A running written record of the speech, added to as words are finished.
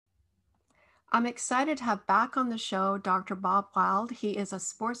I'm excited to have back on the show Dr. Bob Wild. He is a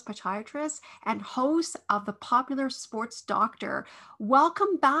sports podiatrist and host of the popular Sports Doctor.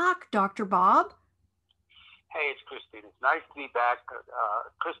 Welcome back, Dr. Bob. Hey, it's Christine. It's nice to be back.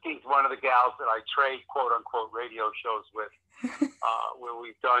 Christine's one of the gals that I trade quote unquote radio shows with, where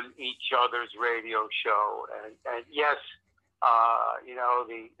we've done each other's radio show. And yes,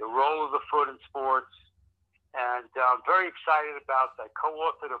 the role of the foot in sports. And I'm very excited about that. I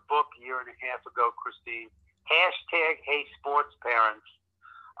co-authored a book a year and a half ago, Christine. Hashtag Hey Sports Parents,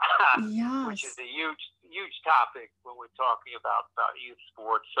 which is Yes. a huge topic when we're talking about youth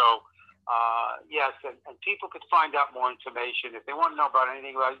sports. So, yes, and people could find out more information. If they want to know about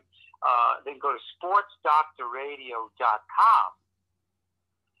anything, they can go to sportsdoctorradio.com.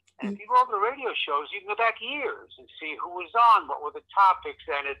 And if you go over the radio shows, you can go back years and see who was on, what were the topics,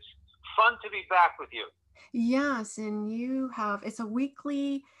 and it's fun to be back with you. Yes, and it's a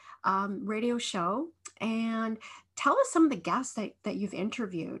weekly radio show. And tell us some of the guests that you've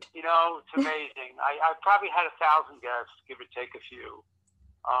interviewed. It's amazing. I've probably had 1,000 guests, give or take a few.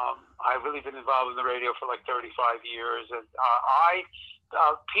 I've really been involved in the radio for like 35 years, and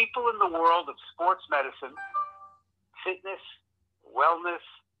people in the world of sports medicine, fitness, wellness,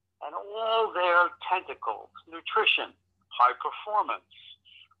 and all their tentacles, nutrition, high performance,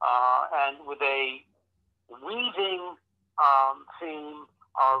 and with a weaving theme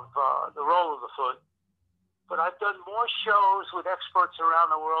of the role of the foot. But I've done more shows with experts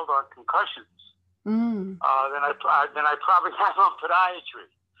around the world on concussions than I probably have on podiatry.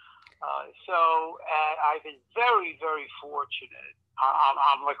 I've been very, very fortunate.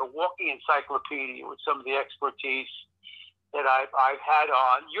 I'm like a walking encyclopedia with some of the expertise that I've had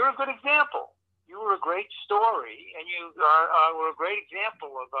on. You're a good example. You were a great story, and you were a great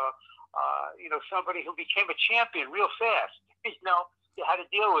example of somebody who became a champion real fast. You had to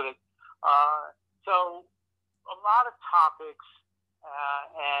deal with it. So a lot of topics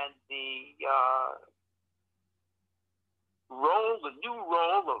and the new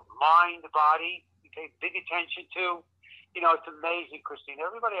role of mind, body, you pay big attention to. It's amazing, Christine.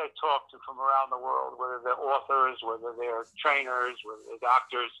 Everybody I talk to from around the world, whether they're authors, whether they're trainers, whether they're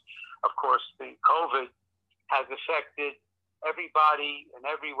doctors, of course, the COVID has affected everybody in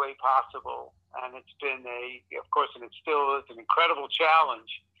every way possible. And it's been and it still is an incredible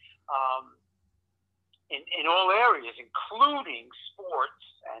challenge in all areas, including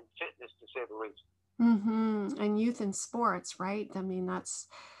sports and fitness, to say the least. And youth in sports, right? I mean, that's.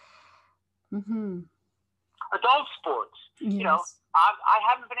 Adult sports. Yes. I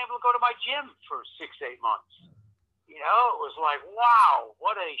haven't been able to go to my gym for 6-8 months. It was like, wow,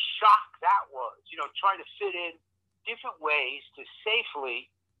 what a shock that was. Trying to fit in different ways to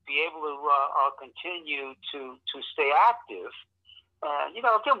safely be able to continue to stay active. And,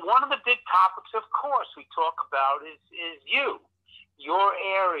 again, one of the big topics, of course, we talk about is your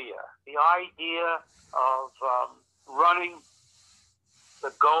area, the idea of running,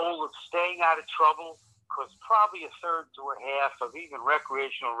 the goal of staying out of trouble, because probably a third to a half of even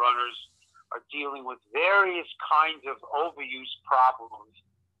recreational runners are dealing with various kinds of overuse problems.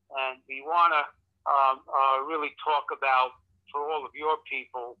 And we want to really talk about, for all of your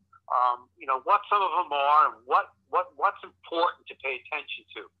people, what some of them are and what's important to pay attention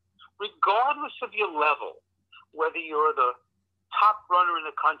to, regardless of your level, whether you're the top runner in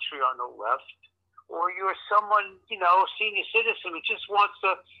the country on the left, or you're someone, senior citizen who just wants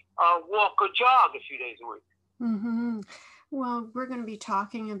to walk or jog a few days a week. Well, we're going to be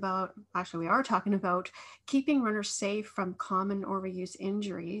talking about, actually, we are talking about keeping runners safe from common overuse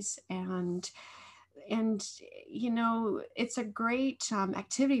injuries. And it's a great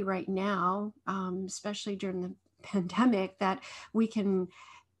activity right now, especially during the pandemic, that we can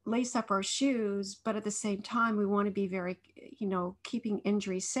lace up our shoes, but at the same time, we want to be very, keeping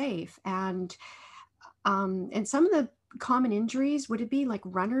injuries safe. And some of the common injuries, would it be like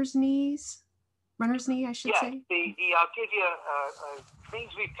runner's knee, I should say? I'll give you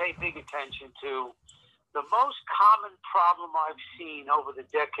things we pay big attention to. The most common problem I've seen over the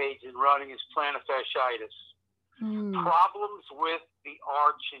decades in running is plantar fasciitis. Problems with the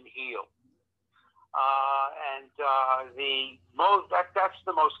arch and heel. That's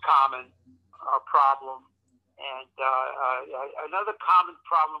the most common problem. And another common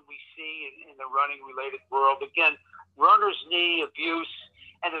problem we see in the running-related world, again, runner's knee abuse.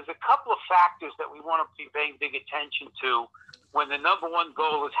 And there's a couple of factors that we want to be paying big attention to when the number one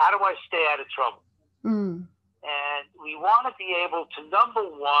goal is, how do I stay out of trouble? And we want to be able to, number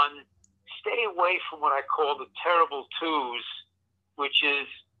one, stay away from what I call the terrible twos, which is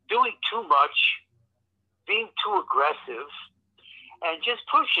doing too much, being too aggressive, and just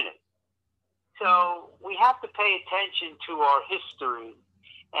pushing it. So we have to pay attention to our history.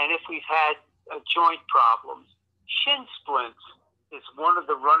 And if we've had joint problems, shin splints is one of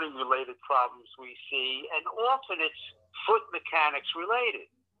the running related problems we see, and often it's foot mechanics related.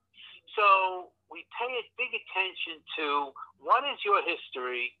 So we pay big attention to what is your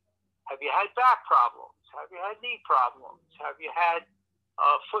history? Have you had back problems? Have you had knee problems? Have you had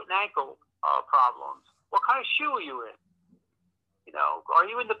foot and ankle problems? What kind of shoe are you in? You know, are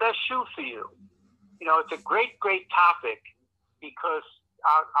you in the best shoe for you? You know, it's a great, great topic because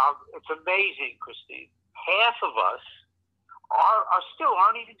it's amazing, Christine. Half of us still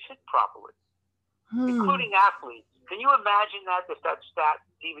aren't even fit properly, including athletes. Can you imagine that if that stat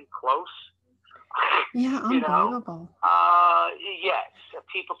even close? Yeah, unbelievable. Yes.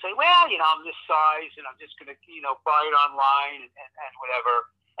 People say, well, you know, I'm this size and I'm just going to, you know, buy it online and whatever.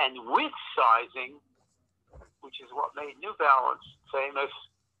 And with sizing, which is what made New Balance famous,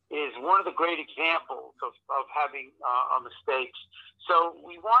 is one of the great examples of having mistakes. So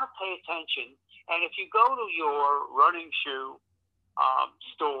we want to pay attention. And if you go to your running shoe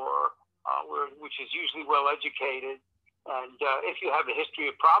store, which is usually well educated, and if you have a history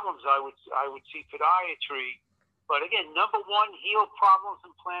of problems, I would see podiatry. But again, number one, heel problems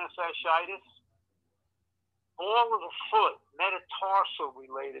and plantar fasciitis. All of the foot, metatarsal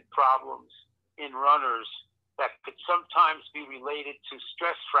related problems in runners that could sometimes be related to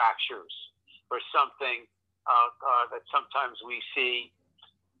stress fractures or something that sometimes we see.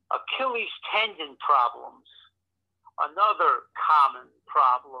 Achilles tendon problems, another common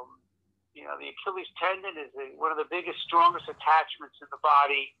problem. You know, the Achilles tendon is one of the biggest, strongest attachments in the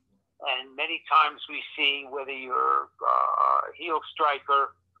body. And many times we see, whether you're a heel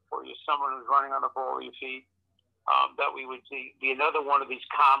striker or you're someone who's running on the ball of your feet, that we would be another one of these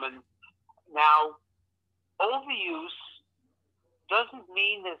common. Now, overuse doesn't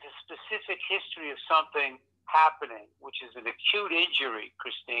mean there's a specific history of something happening, which is an acute injury,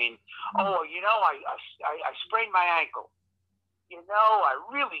 Christine. Oh, you know, I sprained my ankle. You know, I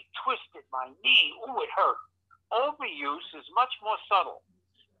really twisted my knee. Ooh, it hurt. Overuse is much more subtle.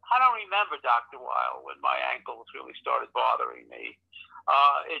 I don't remember, Dr. Weil, when my ankles really started bothering me.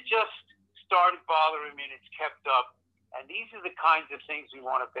 It just started bothering me and it's kept up. And these are the kinds of things we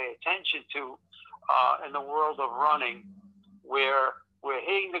want to pay attention to in the world of running, where we're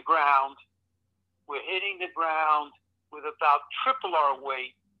hitting the ground. We're hitting the ground with about triple our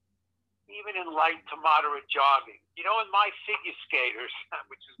weight, even in light to moderate jogging. You know, in my figure skaters,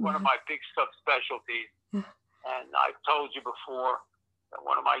 which is one of my big subspecialties, and I've told you before that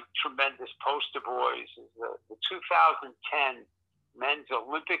one of my tremendous poster boys is the 2010 men's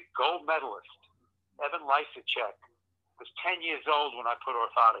Olympic gold medalist, Evan Lysacek, was 10 years old when I put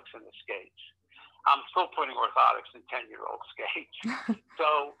orthotics in the skates. I'm still putting orthotics in 10-year-old skates.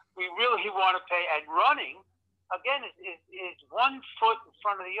 So we really want to pay, and running, again, is one foot in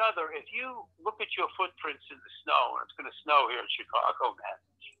front of the other. If you look at your footprints in the snow, and it's going to snow here in Chicago, man,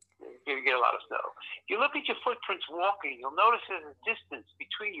 you're going to get a lot of snow. If you look at your footprints walking, you'll notice there's a distance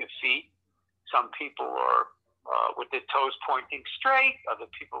between your feet. Some people are with their toes pointing straight. Other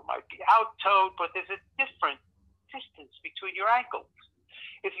people might be out-toed, but there's a different distance between your ankles.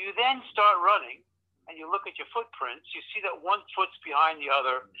 If you then start running, and you look at your footprints, you see that one foot's behind the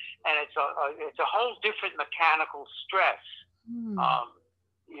other, and it's a whole different mechanical stress, you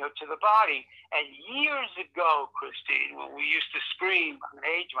know, to the body. And years ago, Christine, when we used to scream, I'm going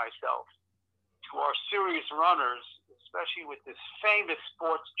to age myself, to our serious runners, especially with this famous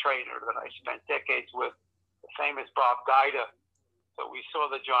sports trainer that I spent decades with, the famous Bob Guida. So we saw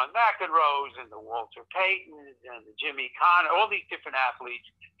the John McEnroes and the Walter Paytons and the Jimmy Connor, all these different athletes,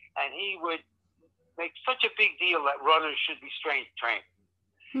 and he would make such a big deal that runners should be strength trained.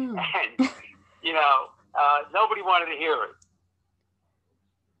 And, you know, nobody wanted to hear it.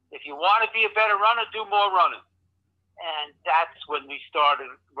 If you want to be a better runner, do more running. And that's when we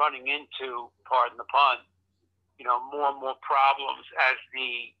started running into, pardon the pun, you know, more and more problems as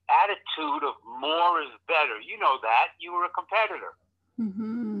the attitude of more is better. You know that. You were a competitor.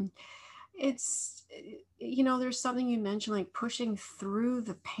 It's, you know, there's something you mentioned, like pushing through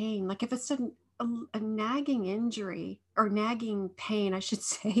the pain. Like if it's a nagging injury or nagging pain, I should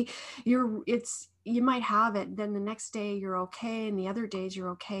say, you might have it, then the next day you're okay, and the other days you're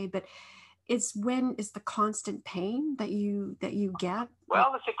okay, but it's the constant pain that you get.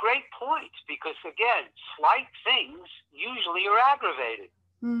 Well, it's a great point, because again, slight things usually are aggravated.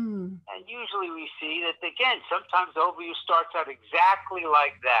 And usually we see that, again, sometimes overuse starts out exactly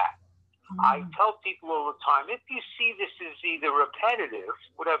like that. I tell people all the time, if you see this is either repetitive,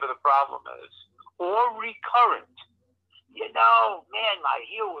 whatever the problem is, or recurrent, Man, my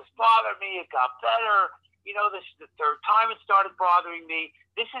heel was bothering me. It got better. This is the third time it started bothering me.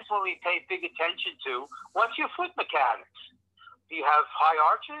 This is when we pay big attention to what's your foot mechanics. Do you have high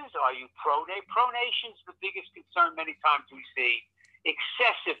arches? Are you pronate? Pronation is the biggest concern many times we see.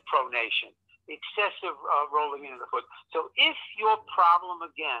 Excessive pronation, excessive rolling into the foot. So if your problem,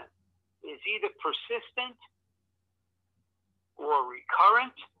 again, is either persistent or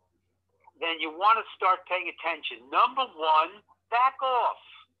recurrent, then you want to start paying attention. Number one, back off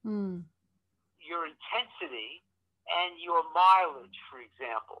your intensity and your mileage, for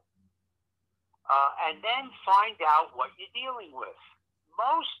example. And then find out what you're dealing with.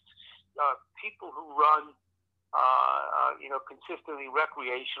 Most people who run, consistently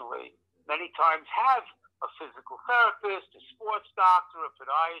recreationally, many times have a physical therapist, a sports doctor, a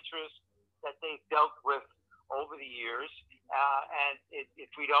podiatrist that they've dealt with over the years. And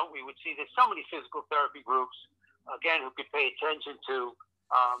if we don't, we would see there's so many physical therapy groups, again, who could pay attention to,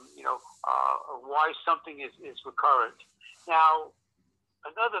 why something is recurrent. Now,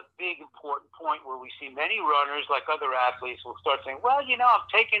 another big important point where we see many runners, like other athletes, will start saying, well, I'm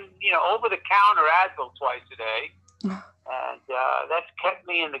taking, over-the-counter Advil twice a day, and that's kept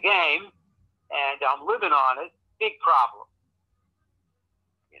me in the game, and I'm living on it. Big problem.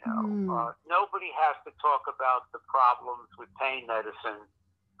 Nobody has to talk about the problems with pain medicine.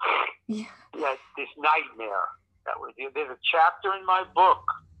 This nightmare that we do. There's a chapter in my book,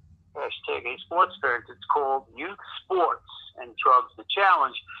 hashtag A Sports Parent. It's called Youth Sports and Drugs, the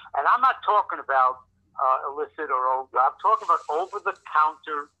Challenge. And I'm not talking about illicit or I'm talking about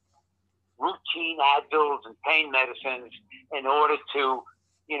over-the-counter routine Advils and pain medicines in order to,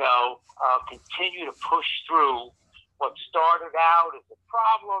 continue to push through what started out as a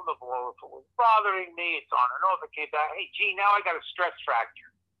problem of, well, if it was bothering me, it's on and off. It came back, hey, gee, now I got a stress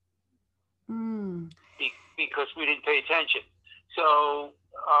fracture. Because we didn't pay attention. So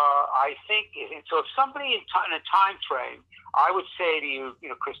I think, so if somebody in a time frame, I would say to you,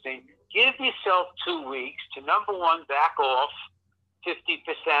 Christine, give yourself 2 weeks to, number one, back off 50%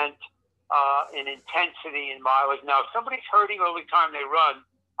 in intensity and mileage. Now, if somebody's hurting every time they run,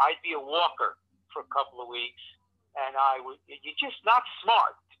 I'd be a walker for a couple of weeks. And you're just not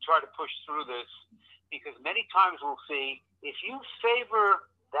smart to try to push through this, because many times we'll see if you favor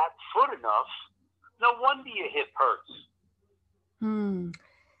that foot enough, no wonder your hip hurts.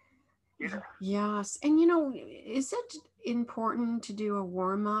 Yes. And, is it important to do a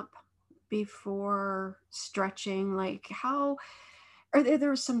warm up before stretching? Like, how are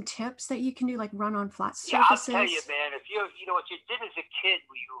there some tips that you can do, like run on flat surfaces? Yeah, I'll tell you, man, if what you did as a kid,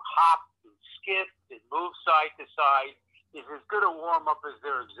 where you hopped and skipped and moved side to side, is as good a warm up as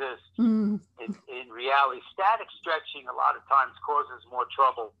there exists. In reality, static stretching a lot of times causes more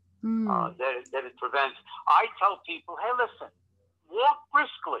trouble than it prevents. I tell people, hey, listen, walk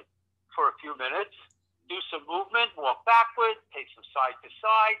briskly for a few minutes, do some movement, walk backward, take some side to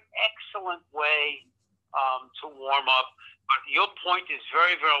side. Excellent way to warm up. But your point is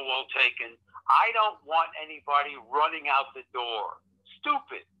very, very well taken. I don't want anybody running out the door.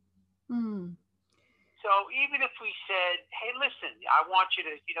 Stupid. So even if we said, hey, listen, I want you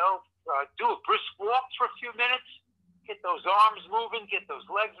to, do a brisk walk for a few minutes, get those arms moving, get those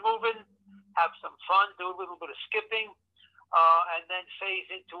legs moving, have some fun, do a little bit of skipping, and then phase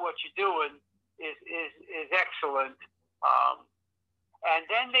into what you're doing is excellent. And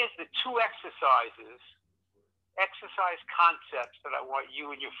then there's the two exercise concepts that I want you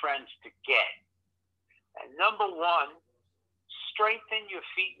and your friends to get. And number one, strengthen your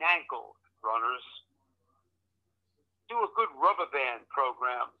feet and ankles, runners. Do a good rubber band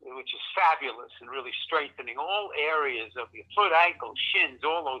program, which is fabulous and really strengthening all areas of your foot, ankle, shins,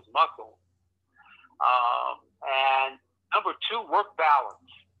 all those muscles. And number two, work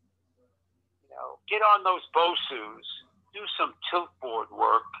balance. Get on those BOSUs, do some tilt board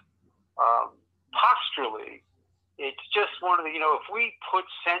work. Posturally, it's just one of the, if we put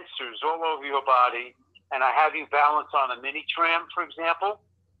sensors all over your body and I have you balance on a mini tram, for example,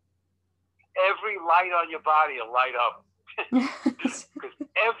 every light on your body will light up. Because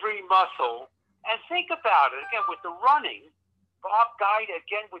every muscle, and think about it, again, with the running, Bob Guide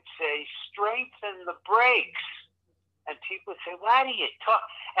again would say, strengthen the brakes. And people would say, why do you talk?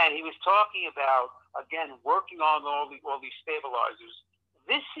 And he was talking about, again, working on all these stabilizers.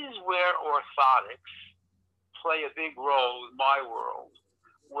 This is where orthotics play a big role in my world.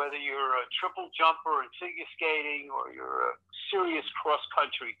 Whether you're a triple jumper in figure skating, or you're a serious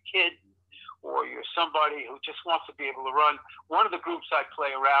cross-country kid, or you're somebody who just wants to be able to run. One of the groups I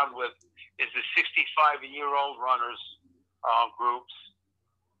play around with is the 65-year-old runners groups.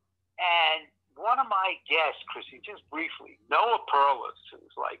 And one of my guests, Chrissy, just briefly, Noah Perlis,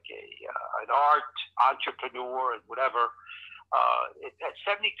 who's like an art entrepreneur and whatever, at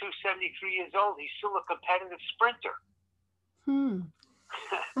 72, 73 years old, he's still a competitive sprinter. Hmm.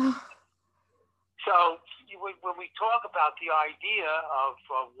 So when we talk about the idea of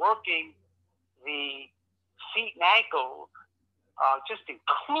working the feet and ankles, just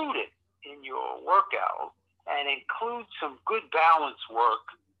include it in your workout and include some good balance work.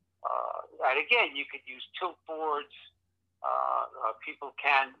 And again, you could use tilt boards. People who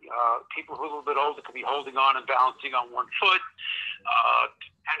are a little bit older could be holding on and balancing on one foot.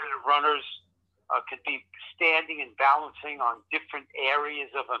 Competitive runners could be standing and balancing on different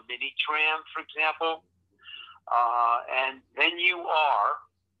areas of a mini tram, for example. And then you're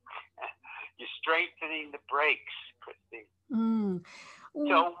strengthening the brakes, Christine. Mm.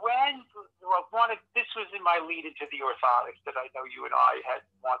 So this was in my lead into the orthotics that I know you and I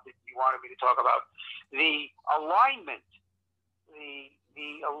you wanted me to talk about. The alignment,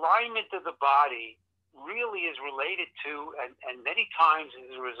 the alignment of the body really is related to, and many times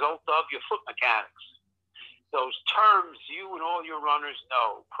is a result of your foot mechanics. Those terms you and all your runners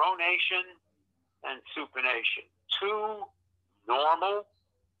know, pronation and supination, two normal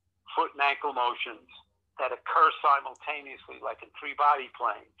foot and ankle motions that occur simultaneously, like in three body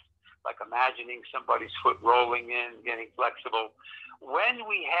planes, like imagining somebody's foot rolling in, getting flexible. When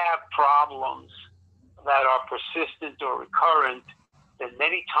we have problems that are persistent or recurrent, then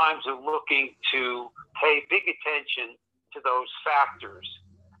many times we're looking to pay big attention to those factors.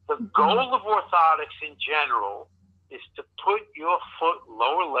 The goal of orthotics in general is to put your foot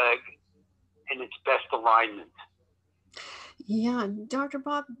lower leg in its best alignment. Yeah, Dr.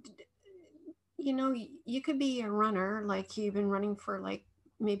 Bob, you could be a runner, like you've been running for like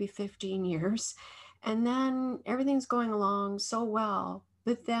maybe 15 years, and then everything's going along so well,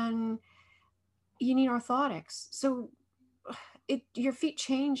 but then you need orthotics. So your feet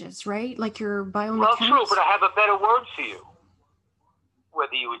changes, right? Like your biomechanics. Well, true, but I have a better word for you.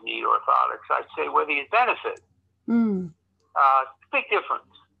 Whether you would need orthotics, I'd say whether you'd benefit. Big difference.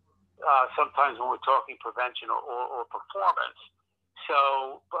 Sometimes when we're talking prevention or performance.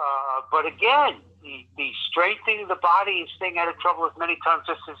 So, but again, the strengthening the body and staying out of trouble is many times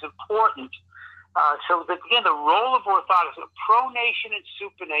just as important. So that, again, the role of orthotics, pronation and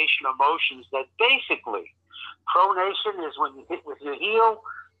supination are motions that basically, pronation is when you hit with your heel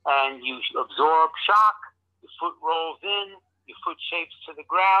and you absorb shock, your foot rolls in, your foot shapes to the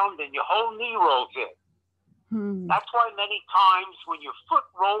ground, and your whole knee rolls in. That's why many times when your foot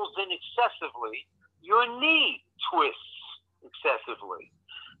rolls in excessively, your knee twists excessively,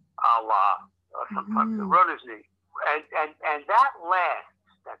 a la sometimes the runner's knee. And that lasts,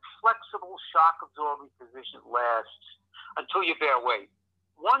 that flexible shock absorbing position lasts until you bear weight.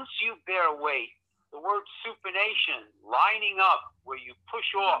 Once you bear weight, the word supination, lining up where you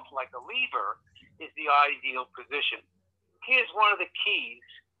push off like a lever, is the ideal position. Here's one of the keys.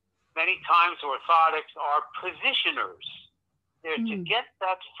 Many times orthotics are positioners. They're to get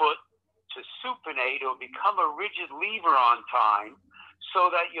that foot to supinate or become a rigid lever on time so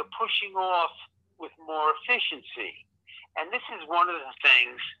that you're pushing off with more efficiency. And this is one of the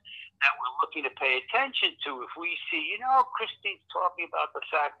things that we're looking to pay attention to. If we see, Christine's talking about the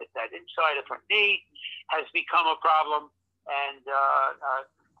fact that inside of her knee has become a problem. And,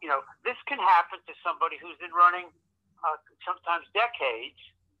 this can happen to somebody who's been running sometimes decades.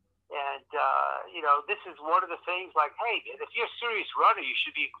 And, this is one of the things like, hey, if you're a serious runner, you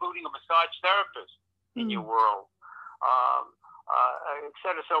should be including a massage therapist in your world, et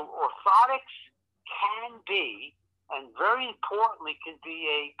cetera. So orthotics can be, and very importantly, can be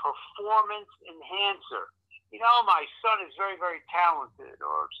a performance enhancer. My son is very, very talented,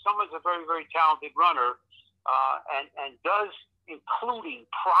 or someone's a very, very talented runner, and does, including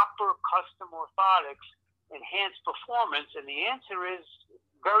proper custom orthotics, enhance performance? And the answer is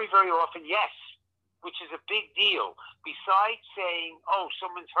very, very often yes, which is a big deal. Besides saying, oh,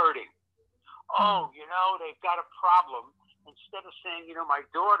 someone's hurting. Oh, they've got a problem. Instead of saying, my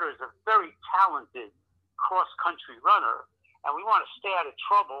daughter is a very talented cross-country runner, and we want to stay out of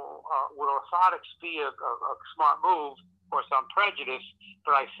trouble, would orthotics be a smart move? Of course, I'm prejudiced,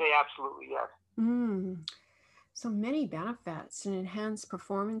 but I say absolutely yes. So many benefits and enhance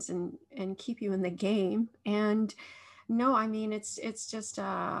performance and keep you in the game. And no, I mean, it's just,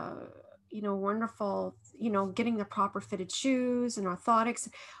 wonderful, getting the proper fitted shoes and orthotics.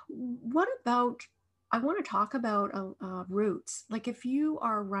 What about, I want to talk about routes. Like if you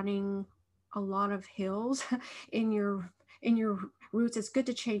are running a lot of hills in your in your routes, it's good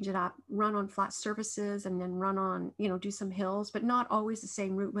to change it up, run on flat surfaces and then run on, do some hills, but not always the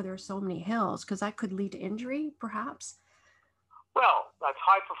same route where there are so many hills, because that could lead to injury, perhaps. Well, that's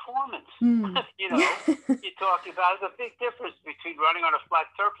high performance. Mm. You talk about the big difference between running on a flat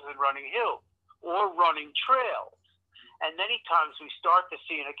surface and running hills or running trails. And many times we start to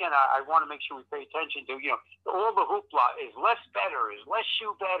see, and again, I want to make sure we pay attention to, all the hoopla is less better, is less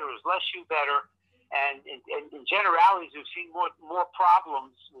shoe better, is less shoe better. And in generalities, we've seen more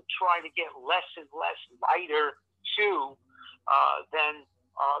problems with trying to get less and less lighter shoe than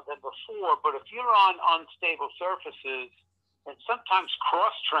before. But if you're on unstable surfaces, and sometimes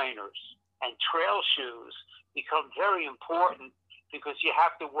cross trainers and trail shoes become very important, because you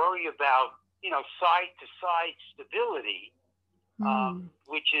have to worry about, side to side stability,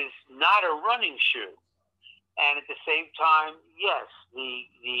 which is not a running shoe. And at the same time, yes,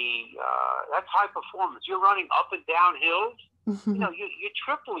 that's high performance. You're running up and down hills, you're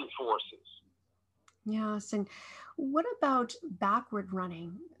tripling forces. Yes. And what about backward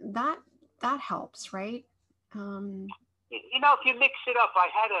running? That helps, right? If you mix it up, I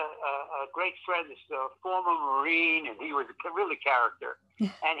had a great friend, this former Marine, and he was really character.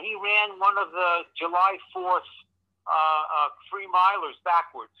 And he ran one of the July 4th 3-milers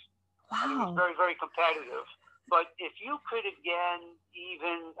backwards. Wow. And it was very, very competitive. But if you could, again,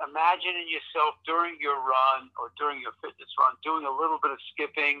 even imagine in yourself during your run or during your fitness run, doing a little bit of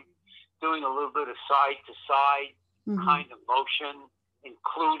skipping, doing a little bit of side-to-side kind of motion,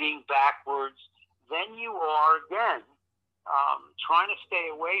 including backwards, then you are, again, trying to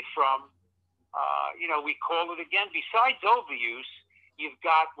stay away from, we call it, again, besides overuse, you've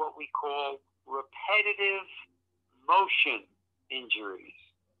got what we call repetitive motion injuries,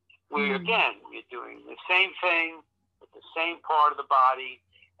 where, again, you're doing the same thing with the same part of the body,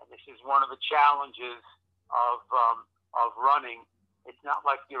 and this is one of the challenges of running. It's not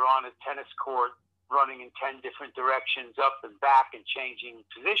like you're on a tennis court running in 10 different directions, up and back, and changing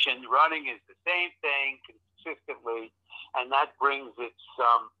position. Running is the same thing consistently, and that brings its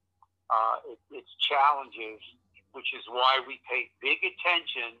challenges, which is why we pay big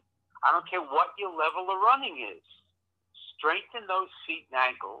attention. I don't care what your level of running is. Strengthen those feet and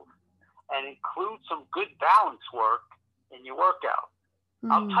ankles, and include some good balance work in your workout.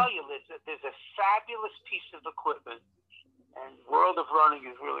 I'll tell you, Liz, that there's a fabulous piece of equipment, and World of Running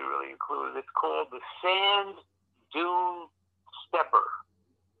is really, really included. It's called the Sand Dune Stepper.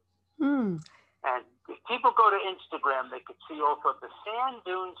 And if people go to Instagram, they could see also the Sand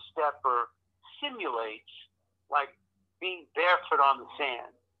Dune Stepper simulates like being barefoot on the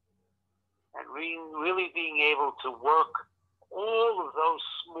sand, and really being able to work all of those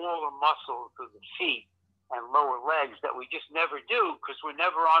smaller muscles of the feet and lower legs that we just never do, because we're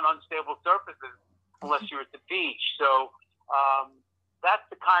never on unstable surfaces unless you're at the beach. So that's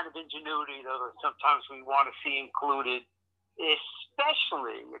the kind of ingenuity that sometimes we want to see included,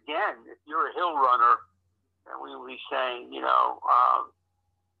 especially, again, if you're a hill runner, and we will be saying, you got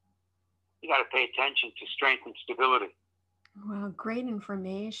to pay attention to strength and stability. Well, great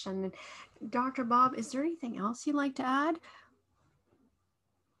information. Dr. Bob, is there anything else you'd like to add?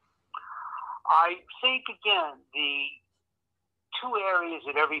 I think, again, the two areas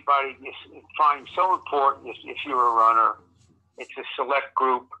that everybody finds so important if you're a runner, it's a select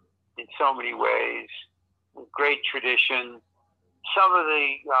group in so many ways, great tradition. Some of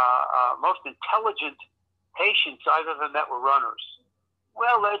the most intelligent patients I've ever met were runners,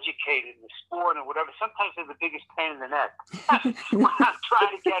 well educated in the sport and whatever. Sometimes they're the biggest pain in the neck when I'm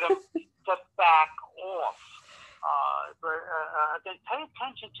trying to get them to back off. But again, pay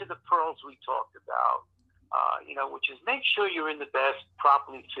attention to the pearls we talked about, which is make sure you're in the best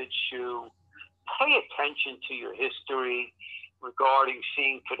properly fit shoe. Pay attention to your history regarding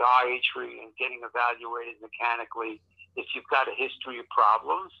seeing podiatry and getting evaluated mechanically if you've got a history of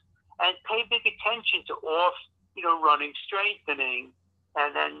problems, and pay big attention to running, strengthening,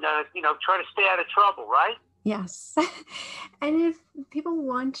 and then, try to stay out of trouble, right? Yes. And if people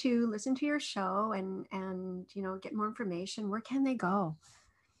want to listen to your show and get more information, where can they go?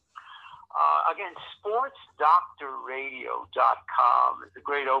 Again, sportsdoctorradio.com is a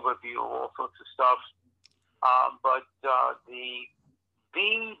great overview of all sorts of stuff. But the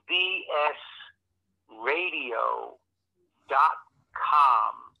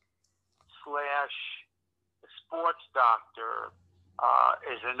bbsradio.com/sportsdoctor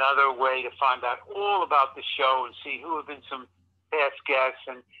is another way to find out all about the show and see who have been some past guests.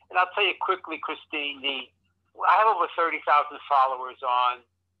 And I'll tell you quickly, Christine, I have over 30,000 followers on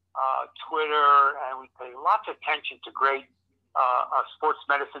Twitter, and we pay lots of attention to great sports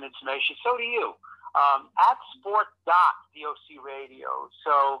medicine information. So do you. at sport.doc radio.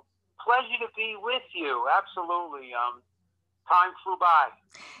 So pleasure to be with you. Absolutely. Time flew by.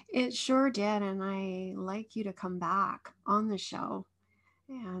 It sure did, and I like you to come back on the show.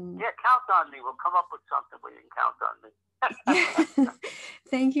 And Yeah, count on me. We'll come up with something where you can count on me.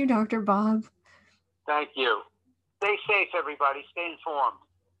 thank you, Dr. Bob. Thank you. Stay safe, everybody. Stay informed.